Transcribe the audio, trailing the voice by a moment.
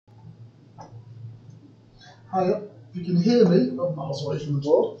Hi, if you can hear me, I'm miles away from the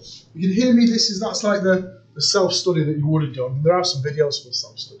board. If you can hear me, that's like the self-study that you would have done. There are some videos for the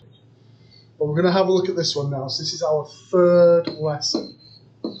self-study. But we're going to have a look at this one now. So this is our third lesson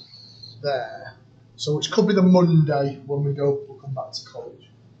there. So which could be the Monday when we'll come back to college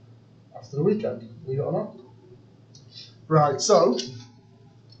after the weekend, believe it or not. Right, so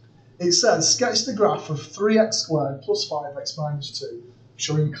it says, sketch the graph of 3x squared plus 5x minus 2,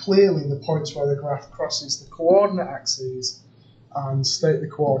 showing clearly the points where the graph crosses the coordinate axes and state the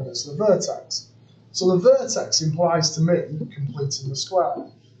coordinates of the vertex. So the vertex implies to me completing the square.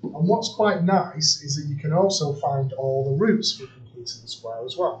 And what's quite nice is that you can also find all the roots for completing the square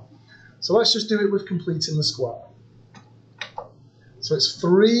as well. So let's just do it with completing the square. So it's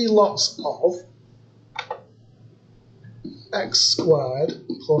 3 lots of x squared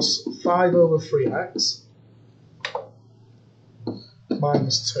plus 5 over 3x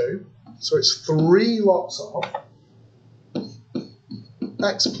minus 2. So it's 3 lots of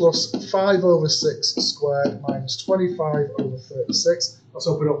x plus 5 over 6 squared minus 25 over 36. Let's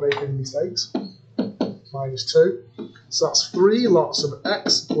open up making any mistakes. Minus 2. So that's 3 lots of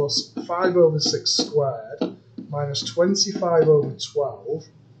x plus 5 over 6 squared minus 25 over 12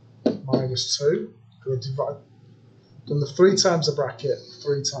 minus 2. Going to divide. Done the 3 times the bracket,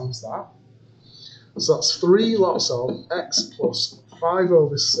 3 times that. So that's 3 lots of x plus 5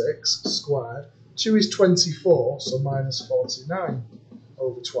 over 6 squared. 2 is 24, so minus 49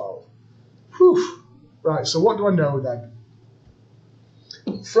 over 12. Whew. Right, so what do I know then?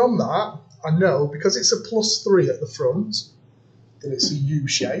 From that, I know, because it's a plus 3 at the front, that it's a U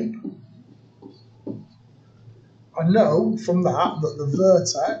shape. I know from that the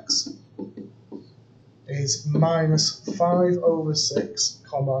vertex is minus 5 over 6,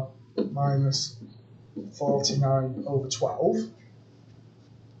 comma, minus 49 over 12.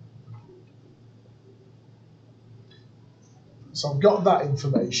 So I've got that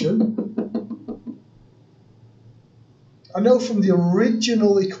information. I know from the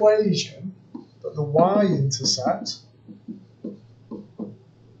original equation that the y-intercept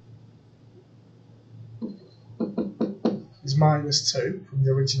is minus 2 from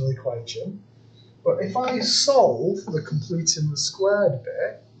the original equation. But if I solve the completing the squared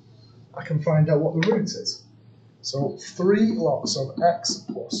bit, I can find out what the root is. So 3 lots of x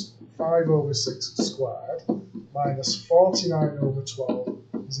plus 5 over 6 squared minus 49 over 12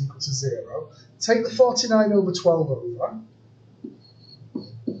 is equal to 0. Take the 49 over 12 over.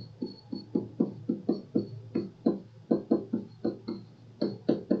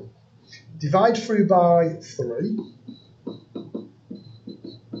 Divide through by 3.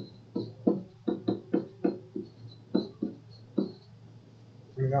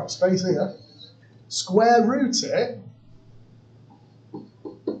 Bring out space here. Square root it.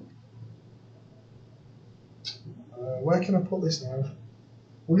 Where can I put this now?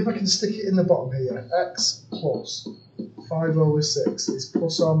 Well, if I can stick it in the bottom here, x plus 5 over 6 is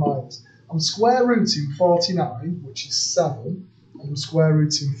plus or minus. I'm square rooting 49, which is 7, and I'm square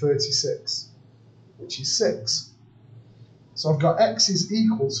rooting 36, which is 6. So I've got x is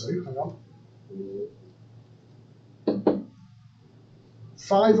equal to, hang on,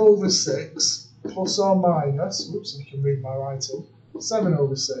 5 over 6 plus or minus, whoops, you can read my writing, 7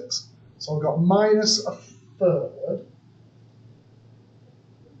 over 6. So I've got minus a third.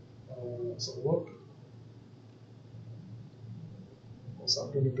 Let's have a look. What's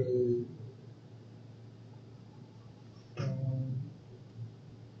that going to be? Hang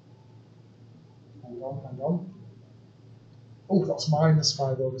on. Oh, that's minus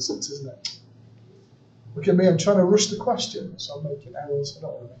 5 over 6, isn't it? Look at me, I'm trying to rush the question, so I'm making errors. I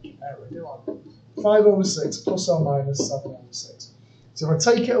don't want to make an error, do I? 5 over 6 plus or minus 7 over 6. So if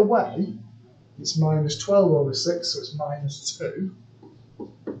I take it away, it's minus 12 over 6, so it's minus 2.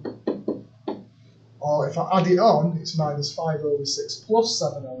 Or if I add it on, it's minus 5 over 6 plus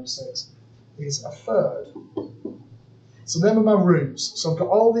 7 over 6 is a third. So them are my roots. So I've got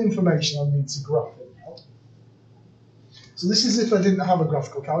all the information I need to graph it now. So this is if I didn't have a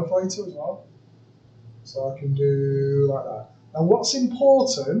graphical calculator as well. So I can do like that. Now what's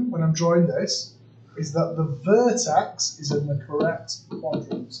important when I'm drawing this is that the vertex is in the correct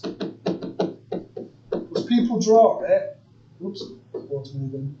quadrant. Because people draw it, oops, board's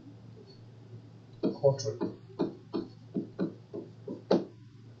moving. Quadrant.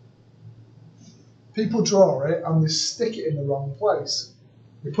 People draw it and they stick it in the wrong place.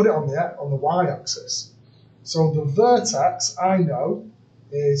 They put it on the y-axis. So the vertex I know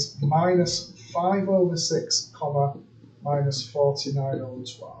is minus 5 over 6, comma, minus 49 over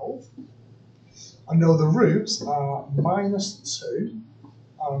 12. I know the roots are minus 2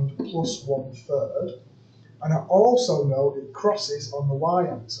 and plus 1/3. And I also know it crosses on the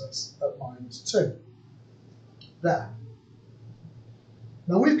y-axis at -2. There.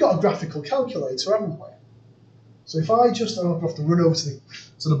 Now we've got a graphical calculator, haven't we? So if I just, I have to run over to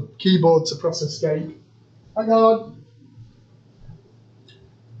the keyboard to press escape. Hang on.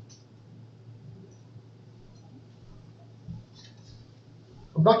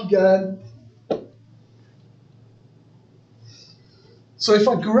 I'm back again. So if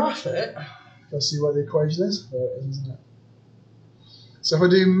I graph it, let's see where the equation is. There it is, isn't it? So if I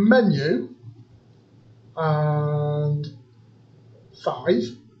do menu and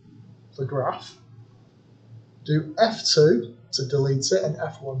 5 for graph, do F2 to delete it and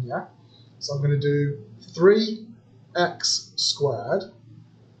F1, yeah. So I'm going to do 3x squared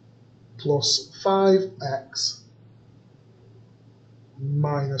plus 5x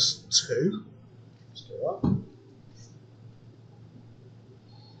minus 2. Let's do that.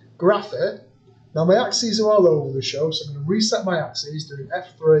 Graph it. Now my axes are all over the show, so I'm going to reset my axes, doing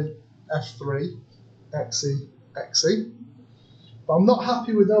F3, F3, XE, XE. But I'm not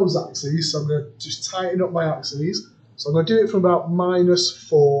happy with those axes, so I'm going to just tighten up my axes. So I'm going to do it from about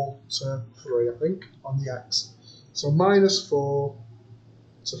 -4 to 3, I think, on the X. So -4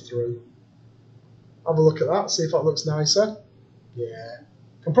 to 3. Have a look at that, see if that looks nicer. Yeah.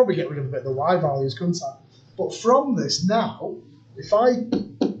 Can probably get rid of a bit of the Y values, couldn't I? But from this now, if I,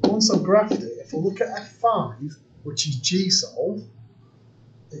 once I've graphed it, if I look at F5, which is Gsolve,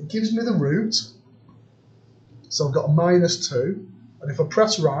 it gives me the root. So I've got a -2. And if I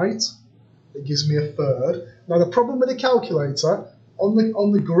press right, it gives me a third. Now the problem with the calculator, on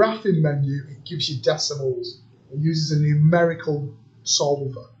the graphing menu, it gives you decimals. It uses a numerical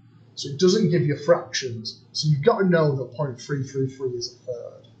solver. So it doesn't give you fractions. So you've got to know that 0.333 is a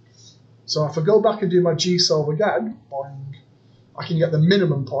third. So if I go back and do my Gsolve again, boing, I can get the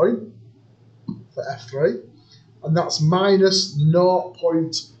minimum point for F3. And that's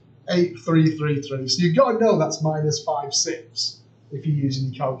 -0.8333. So you've got to know that's -5/6 if you're using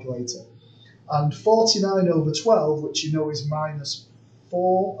your calculator. And 49 over 12, which you know is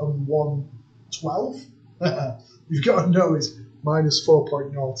 -4 and 1/12, you've got to know is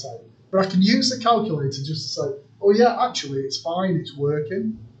 -4.08. But I can use the calculator just to say, oh yeah, actually it's fine, it's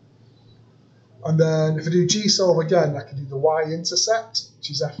working. And then if I do Gsolve again, I can do the y-intercept, which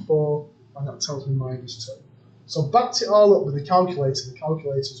is F4, and that tells me -2. So backed it all up with the calculator. The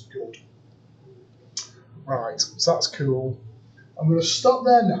calculator's good. Right, so that's cool. I'm going to stop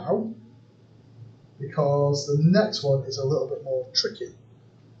there now because the next one is a little bit more tricky.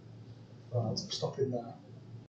 Right, I'm stopping there.